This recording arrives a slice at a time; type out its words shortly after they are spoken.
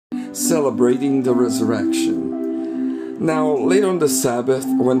celebrating the resurrection. Now, late on the Sabbath,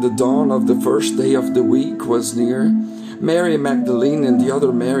 when the dawn of the first day of the week was near, Mary Magdalene and the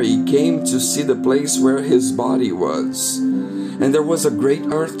other Mary came to see the place where his body was. And there was a great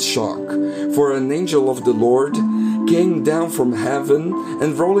earth shock, for an angel of the Lord came down from heaven,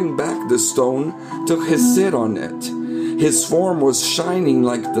 and rolling back the stone, took his seat on it. His form was shining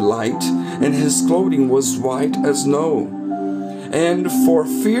like the light, and his clothing was white as snow. And for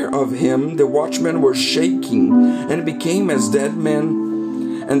fear of him, the watchmen were shaking, and became as dead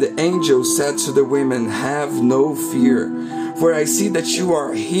men. And the angel said to the women, "Have no fear, for I see that you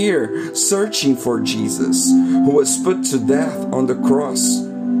are here searching for Jesus, who was put to death on the cross.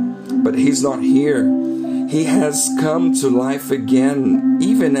 But he's not here. He has come to life again,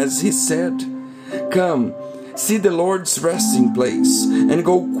 even as he said. Come, see the Lord's resting place, and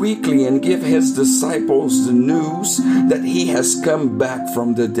go quickly and give his disciples the news that he has come back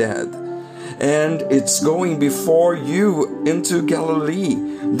from the dead. And it's going before you into Galilee.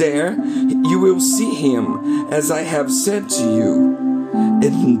 There you will see him, as I have said to you."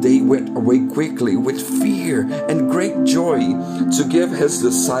 And they went away quickly with fear and great joy to give his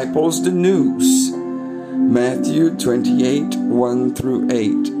disciples the news. Matthew 28, 1 through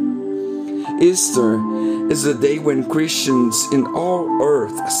 8. Easter is the day when Christians in all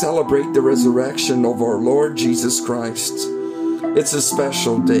earth celebrate the resurrection of our Lord Jesus Christ. It's a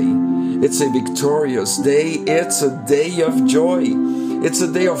special day. It's a victorious day. It's a day of joy. It's a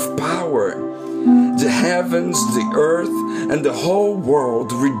day of power. The heavens, the earth, and the whole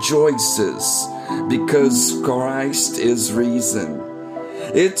world rejoices because Christ is risen.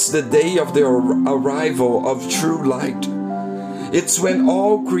 It's the day of the arrival of true light. It's when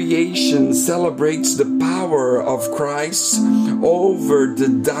all creation celebrates the power of Christ over the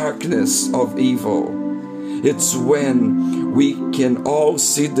darkness of evil. It's when we can all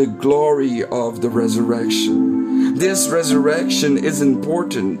see the glory of the resurrection. This resurrection is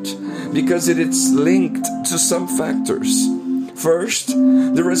important because it is linked to some factors. First,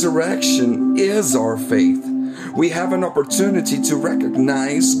 the resurrection is our faith. We have an opportunity to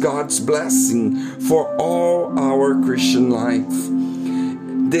recognize God's blessing for all our Christian life.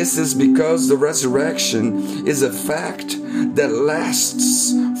 This is because the resurrection is a fact that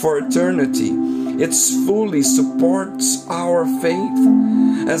lasts for eternity. It fully supports our faith,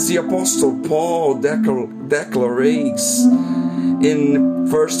 as the Apostle Paul declares in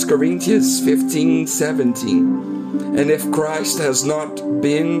 1 Corinthians 15:17. "And if Christ has not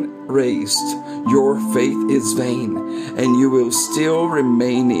been raised, your faith is vain, and you will still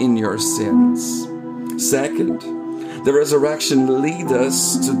remain in your sins." Second, the resurrection leads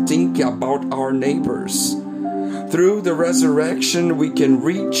us to think about our neighbors. Through the resurrection, we can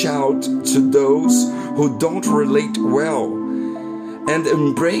reach out to those who don't relate well and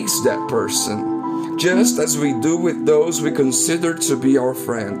embrace that person, just as we do with those we consider to be our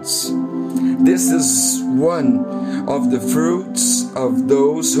friends. This is one of the fruits of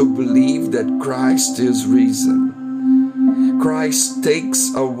those who believe that Christ is risen. Christ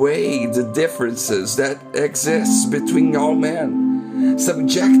takes away the differences that exist between all men,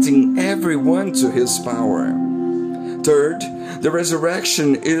 subjecting everyone to his power. Third, the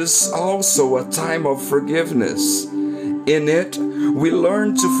resurrection is also a time of forgiveness. In it, we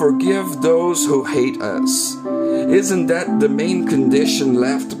learn to forgive those who hate us. Isn't that the main condition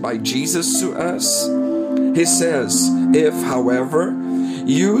left by Jesus to us? He says, "If, however,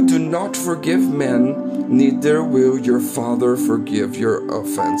 you do not forgive men, neither will your Father forgive your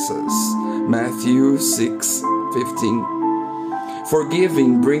offenses." Matthew 6:15.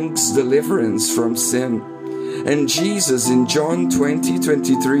 Forgiving brings deliverance from sin. And Jesus in John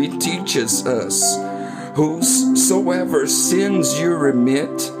 20:23 teaches us, "Whosoever sins you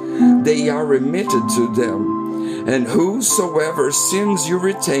remit, they are remitted to them. And whosoever sins you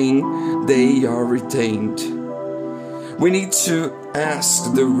retain, they are retained." We need to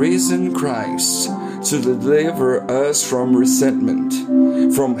ask the risen Christ to deliver us from resentment,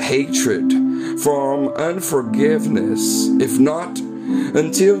 from hatred, from unforgiveness. If not,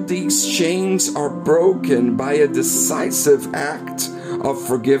 until these chains are broken by a decisive act of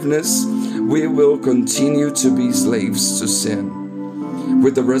forgiveness, we will continue to be slaves to sin.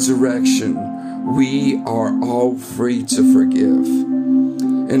 With the resurrection, we are all free to forgive.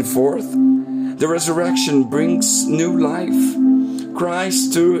 And fourth, the resurrection brings new life.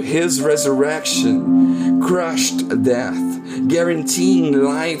 Christ, through his resurrection, crushed death, guaranteeing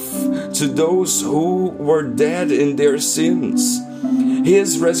life to those who were dead in their sins.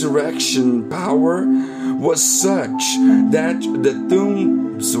 His resurrection power was such that the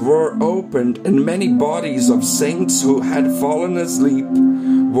tombs were opened and many bodies of saints who had fallen asleep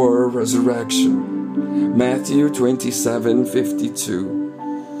were resurrection. Matthew 27:52.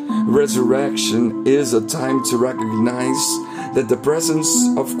 Resurrection is a time to recognize that the presence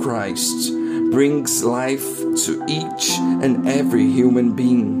of Christ brings life to each and every human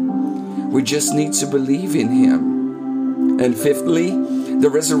being. We just need to believe in Him. And fifthly, the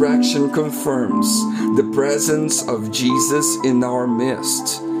resurrection confirms the presence of Jesus in our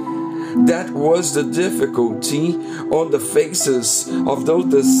midst. That was the difficulty on the faces of those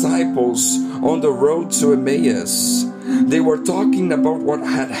disciples on the road to Emmaus. They were talking about what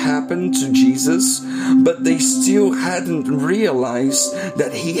had happened to Jesus, but they still hadn't realized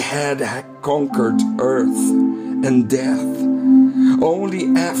that He had conquered earth and death. Only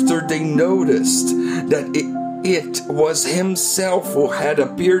after they noticed that it was Himself who had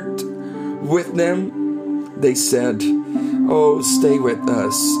appeared with them, they said, "Oh, stay with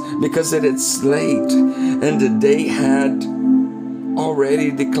us, because it is late and the day had already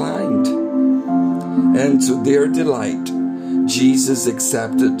declined." And to their delight, Jesus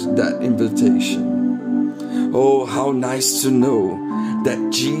accepted that invitation. Oh, how nice to know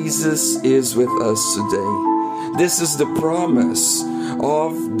that Jesus is with us today. This is the promise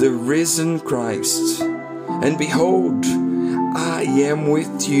of the risen Christ. And behold, I am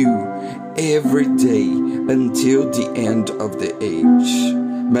with you every day until the end of the age.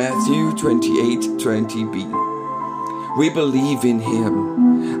 Matthew 28:20b. We believe in Him.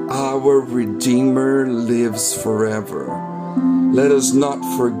 Our Redeemer lives forever. Let us not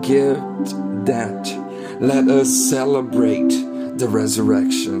forget that. Let us celebrate the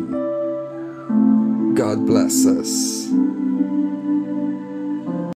resurrection. God bless us.